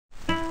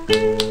Hey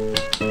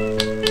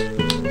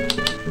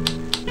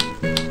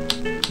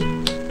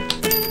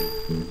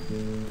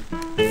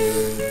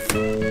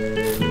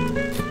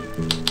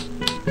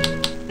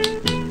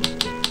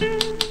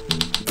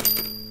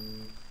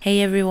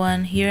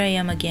everyone, here I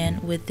am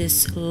again with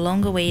this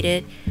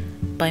long-awaited,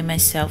 by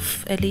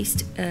myself at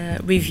least,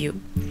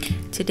 review.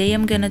 Today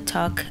I'm gonna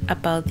talk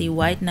about the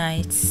White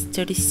Nights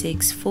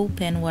 36 full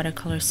pen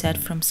watercolor set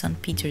from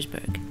St.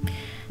 Petersburg.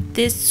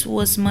 This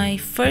was my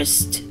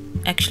first,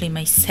 actually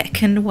my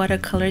second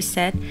watercolor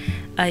set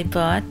I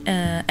bought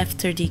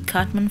after the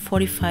Cotman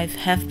 45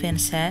 half pen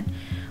set,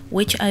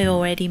 which I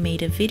already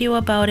made a video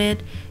about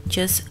it.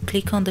 Just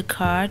click on the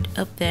card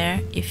up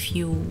there if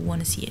you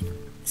want to see it.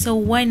 So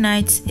White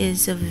Nights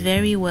is a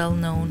very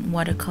well-known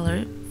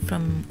watercolor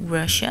from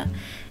Russia,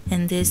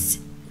 and this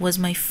was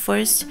my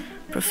first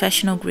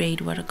professional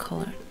grade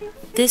watercolor.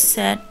 This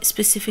set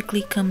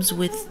specifically comes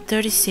with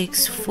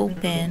 36 full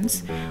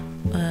pens.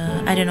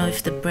 I don't know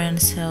if the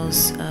brand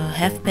sells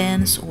half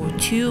pens or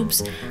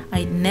tubes.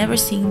 I'd never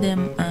seen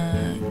them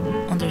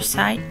on their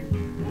site,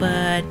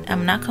 but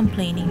I'm not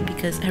complaining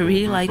because I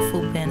really like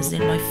full pens.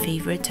 They're my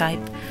favorite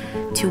type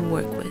to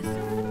work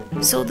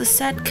with. So the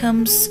set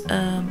comes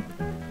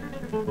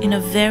in a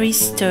very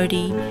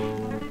sturdy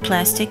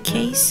plastic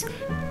case.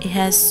 It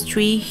has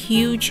 3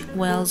 huge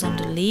wells on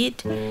the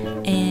lid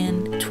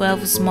and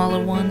 12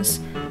 smaller ones,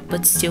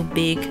 but still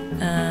big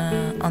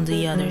on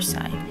the other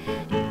side.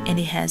 And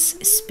it has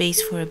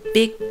space for a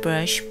big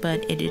brush,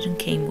 but it didn't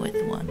came with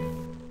one.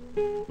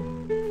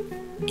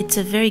 It's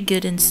a very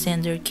good and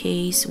standard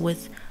case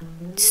with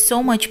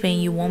so much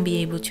paint you won't be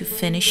able to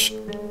finish,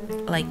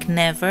 like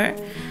never,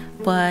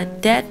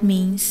 but that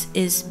means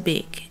it's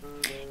big.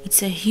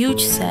 It's a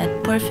huge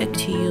set, perfect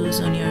to use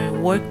on your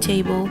work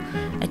table,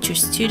 at your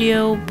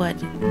studio,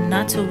 but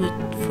not so good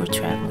for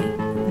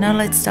traveling. Now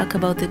let's talk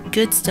about the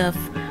good stuff,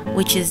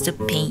 which is the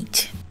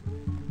paint.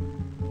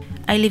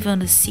 I live on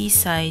the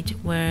seaside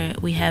where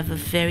we have a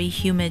very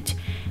humid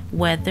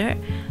weather,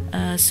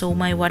 so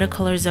my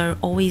watercolors are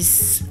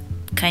always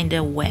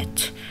kinda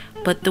wet.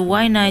 But the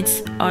White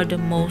Nights are the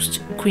most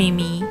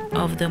creamy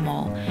of them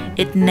all.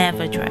 It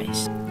never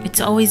dries.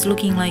 It's always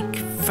looking like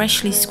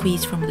freshly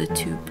squeezed from the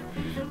tube,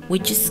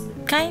 which is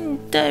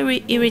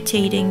kinda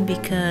irritating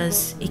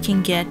because it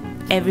can get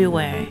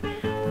everywhere,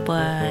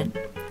 but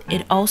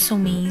it also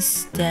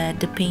means that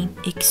the paint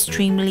is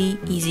extremely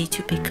easy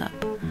to pick up.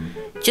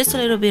 Just a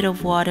little bit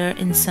of water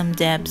and some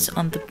dabs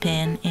on the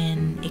pen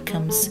and it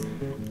comes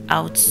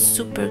out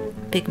super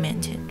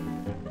pigmented.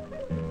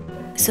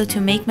 So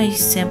to make my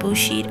sample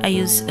sheet, I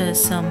use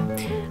some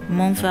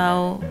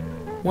Monval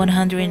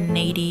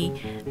 180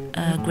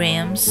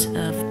 grams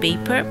of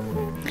paper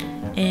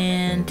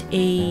and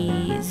a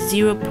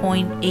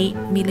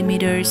 0.8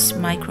 millimeters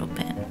micro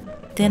pen.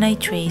 Then I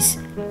trace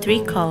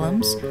 3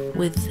 columns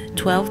with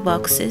 12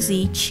 boxes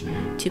each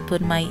to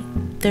put my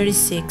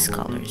 36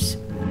 colors.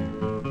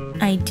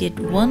 I did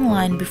 1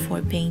 line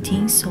before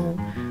painting so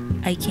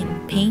I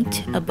can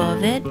paint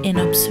above it and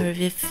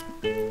observe if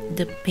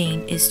the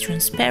paint is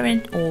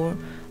transparent or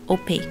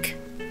opaque.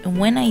 And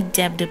when I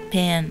dab the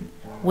pen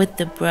with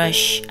the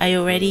brush, I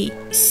already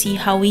see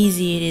how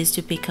easy it is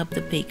to pick up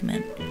the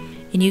pigment.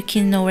 And you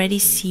can already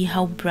see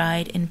how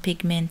bright and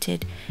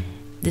pigmented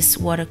this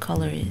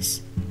watercolor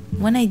is.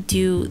 When I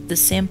do the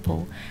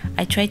sample,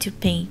 I try to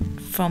paint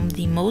from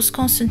the most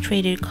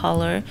concentrated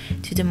color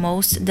to the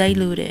most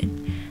diluted.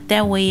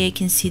 That way I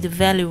can see the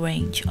value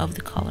range of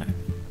the color.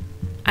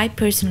 I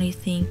personally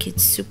think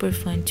it's super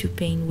fun to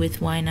paint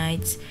with White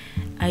Nights.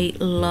 I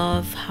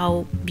love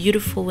how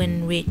beautiful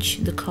and rich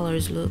the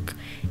colors look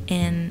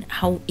and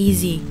how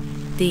easy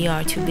they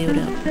are to build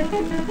up.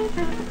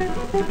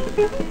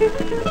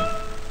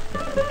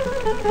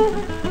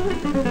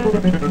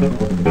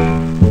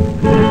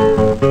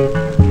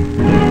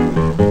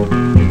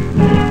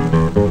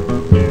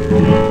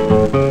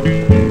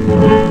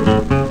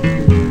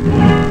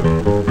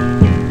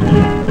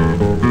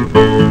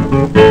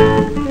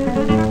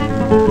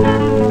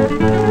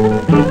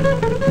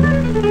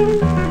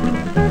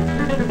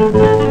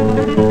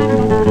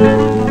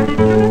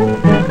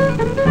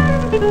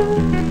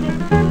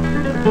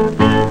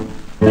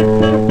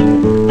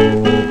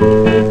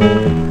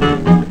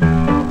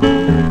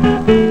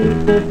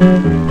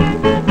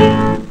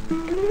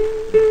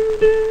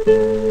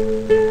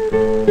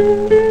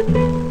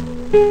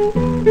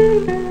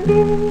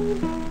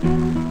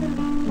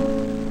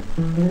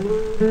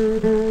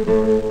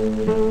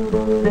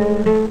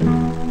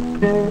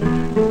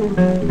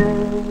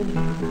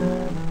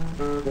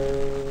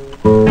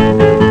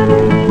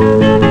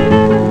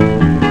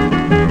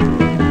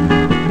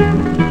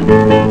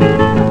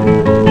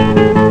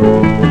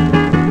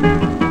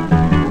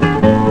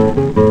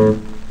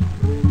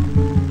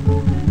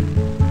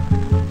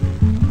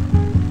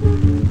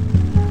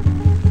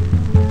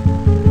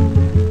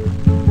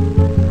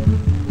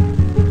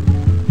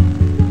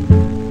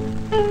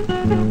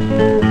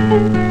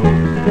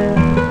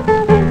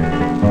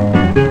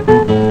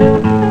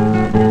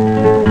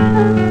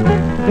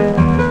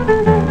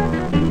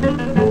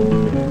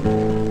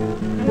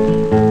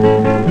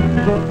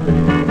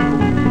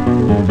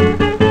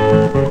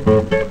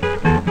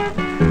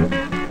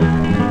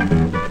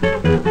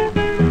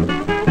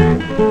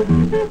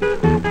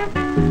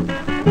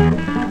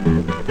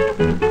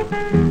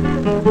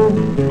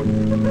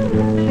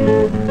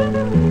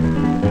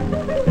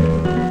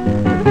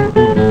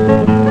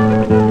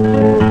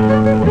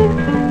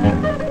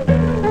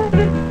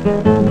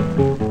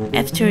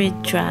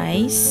 it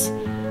dries,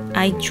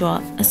 I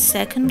draw a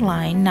second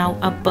line now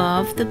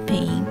above the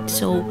paint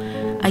so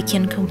I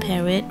can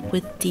compare it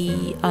with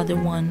the other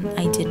one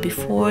I did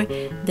before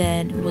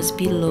that was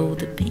below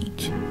the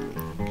paint.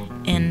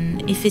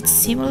 And if it's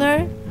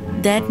similar,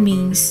 that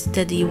means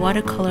that the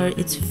watercolor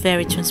is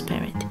very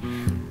transparent.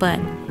 But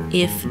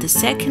if the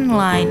second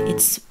line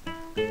is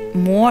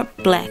more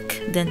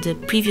black than the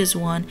previous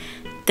one,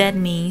 that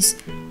means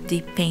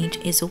the paint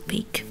is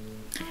opaque.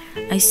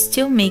 I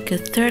still make a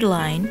third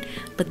line,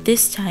 but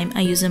this time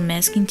I use a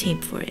masking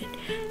tape for it.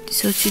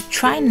 So to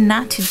try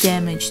not to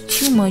damage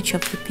too much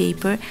of the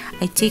paper,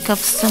 I take off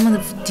some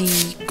of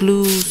the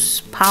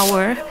glue's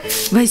power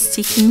by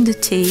sticking the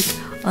tape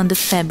on the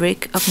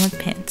fabric of my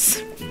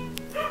pants.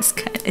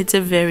 It's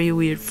a very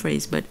weird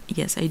phrase, but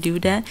yes, I do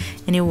that,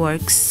 and it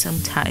works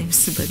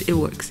sometimes, but it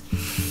works.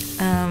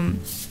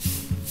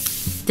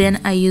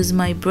 Then I use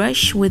my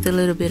brush with a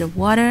little bit of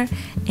water,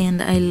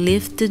 and I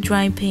lift the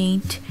dry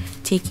paint,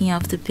 taking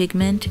off the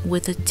pigment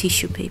with a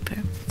tissue paper.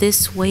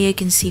 This way I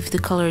can see if the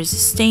color is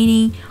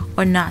staining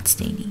or not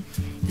staining.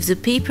 If the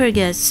paper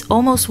gets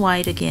almost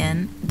white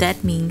again,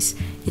 that means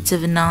it's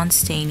a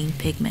non-staining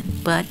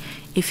pigment. But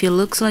if it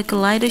looks like a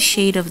lighter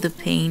shade of the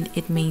paint,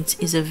 it means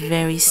it's a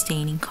very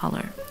staining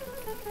color.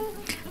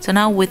 So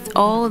now with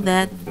all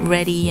that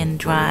ready and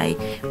dry,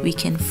 we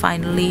can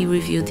finally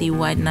review the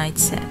White Night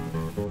set.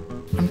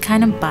 I'm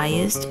kind of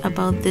biased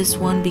about this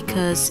one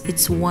because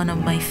it's one of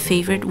my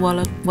favorite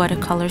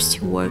watercolors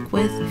to work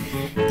with.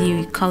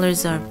 The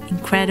colors are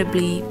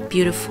incredibly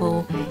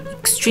beautiful,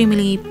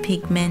 extremely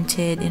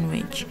pigmented and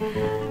rich.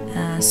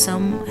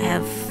 Some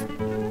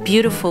have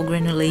beautiful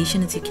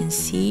granulation, as you can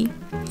see,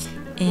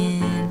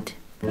 and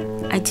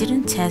I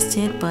didn't test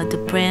it, but the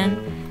brand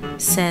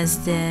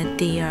says that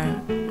they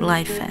are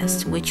light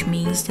fast, which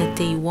means that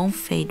they won't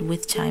fade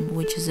with time,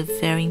 which is a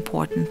very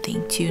important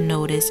thing to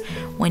notice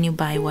when you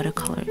buy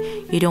watercolor.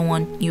 You don't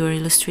want your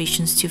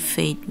illustrations to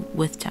fade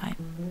with time.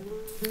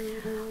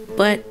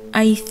 But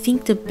I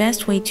think the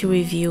best way to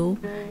review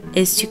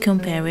is to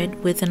compare it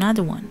with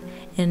another one.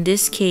 In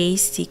this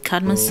case, the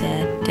Cotman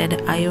set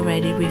that I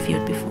already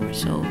reviewed before,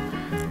 so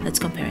let's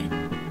compare it.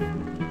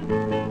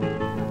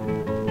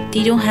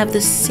 They don't have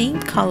the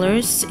same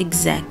colors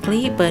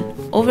exactly, but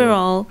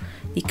overall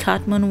the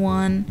Cotman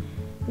one,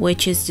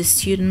 which is the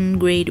student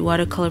grade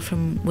watercolor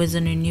from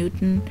Winsor &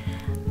 Newton,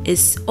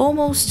 is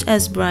almost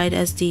as bright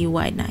as the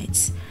White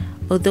Nights,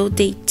 although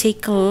they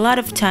take a lot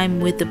of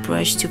time with the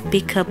brush to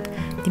pick up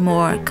the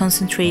more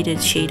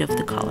concentrated shade of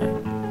the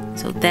color.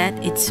 So that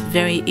it's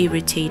very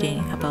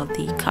irritating about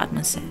the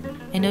Cotman set.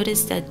 I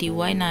noticed that the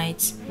White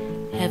Nights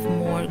have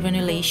more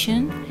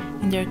granulation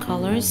in their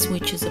colors,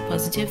 which is a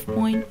positive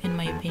point in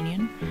my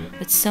opinion,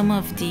 but some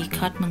of the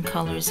Cotman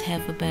colors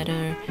have a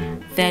better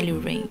value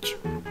range.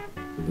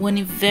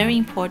 One very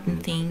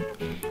important thing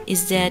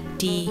is that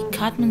the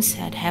Cotman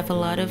set have a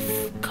lot of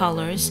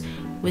colors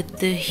with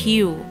the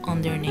hue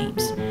on their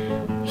names.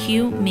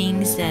 Hue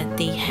means that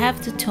they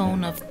have the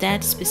tone of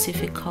that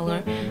specific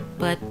color,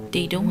 but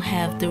they don't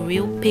have the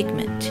real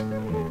pigment,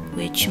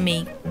 which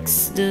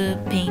makes the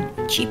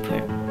paint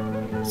cheaper.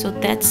 So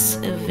that's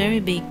a very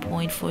big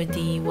point for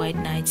the White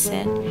Night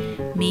set.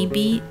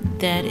 Maybe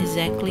that is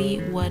exactly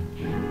what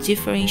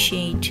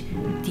differentiates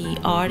the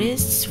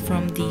artists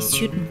from the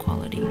student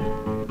quality.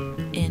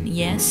 And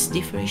yes,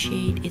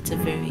 differentiate, it's a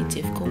very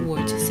difficult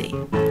word to say.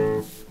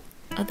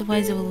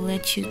 Otherwise, I will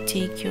let you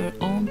take your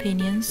own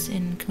opinions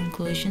and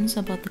conclusions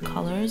about the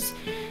colors.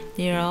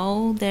 They're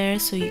all there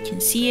so you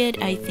can see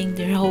it. I think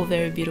they're all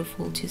very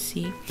beautiful to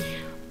see.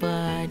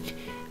 But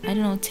I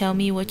don't know, tell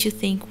me what you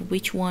think,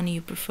 which one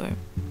you prefer.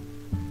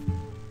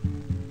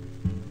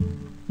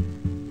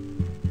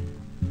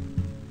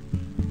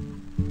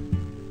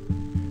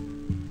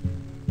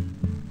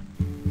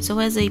 So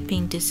as I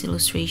paint this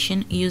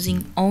illustration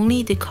using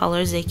only the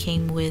colors that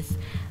came with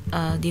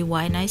the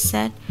White Night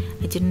set,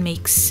 I didn't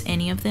mix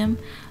any of them.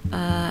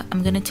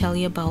 I'm gonna tell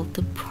you about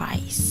the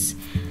price.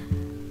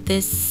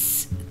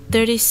 This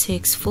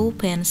 36 full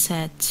pen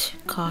set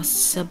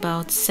costs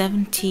about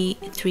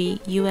 $73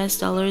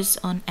 US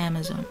on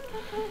Amazon.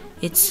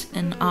 It's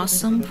an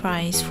awesome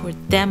price for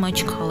that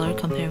much color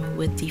compared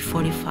with the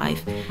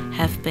 45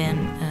 half pen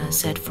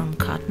set from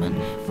Cotman,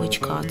 which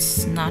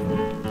costs not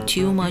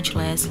too much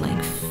less,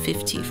 like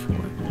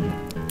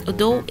 $54.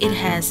 Although it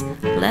has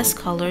less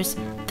colors,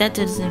 that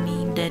doesn't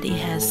mean that it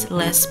has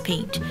less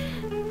paint,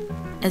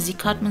 as the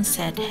Cotman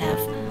set have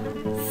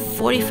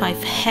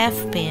 45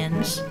 half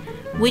pens,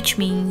 which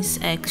means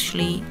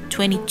actually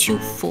 22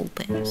 full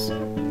pens,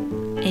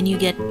 and you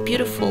get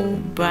beautiful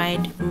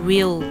bright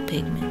real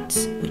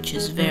pigments, which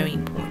is very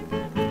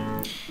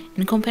important.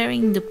 In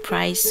comparing the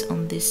price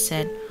on this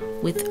set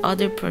with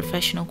other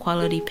professional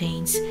quality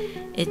paints,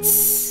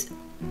 it's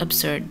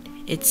absurd.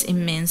 It's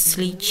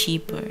immensely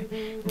cheaper.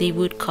 They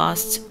would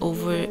cost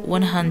over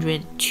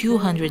 $100,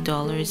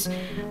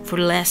 $200 for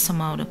less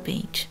amount of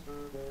paint.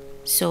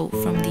 So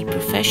from the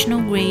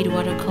professional grade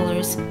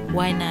watercolors,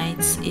 White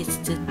Nights is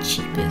the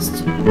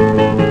cheapest.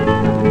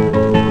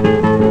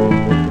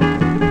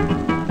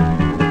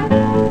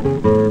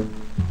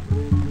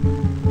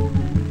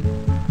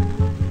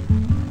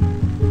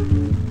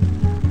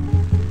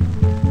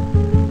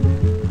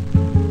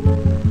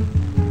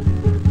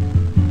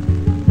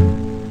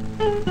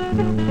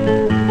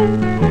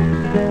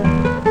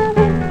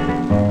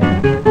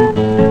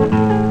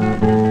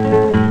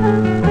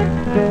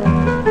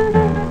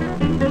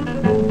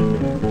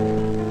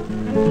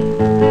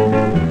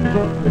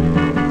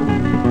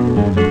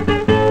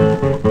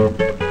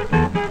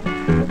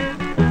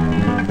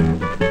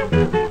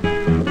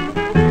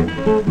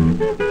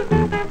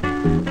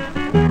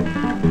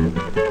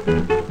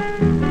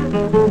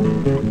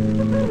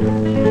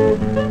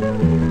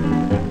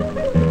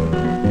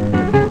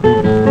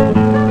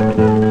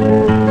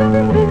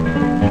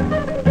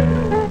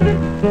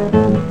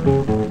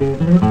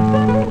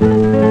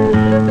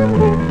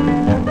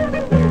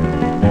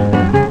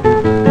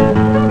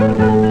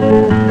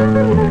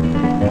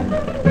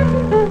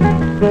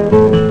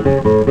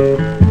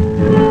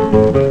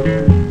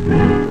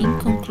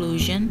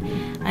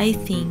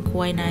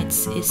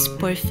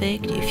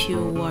 perfect if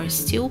you are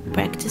still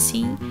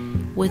practicing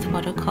with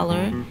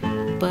watercolor,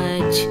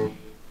 but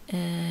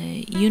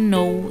you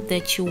know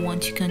that you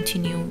want to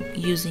continue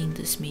using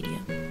this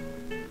medium.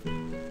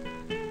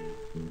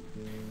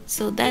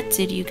 So that's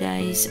it, you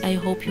guys. I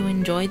hope you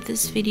enjoyed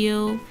this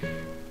video.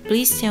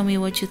 Please tell me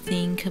what you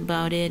think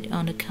about it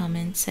on the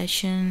comment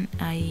section.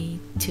 I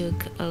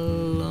took a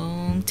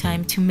long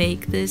time to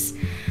make this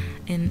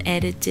and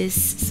edit this,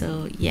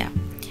 so yeah.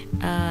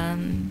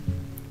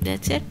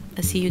 That's it.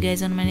 I'll see you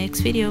guys on my next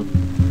video.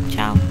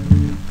 Ciao.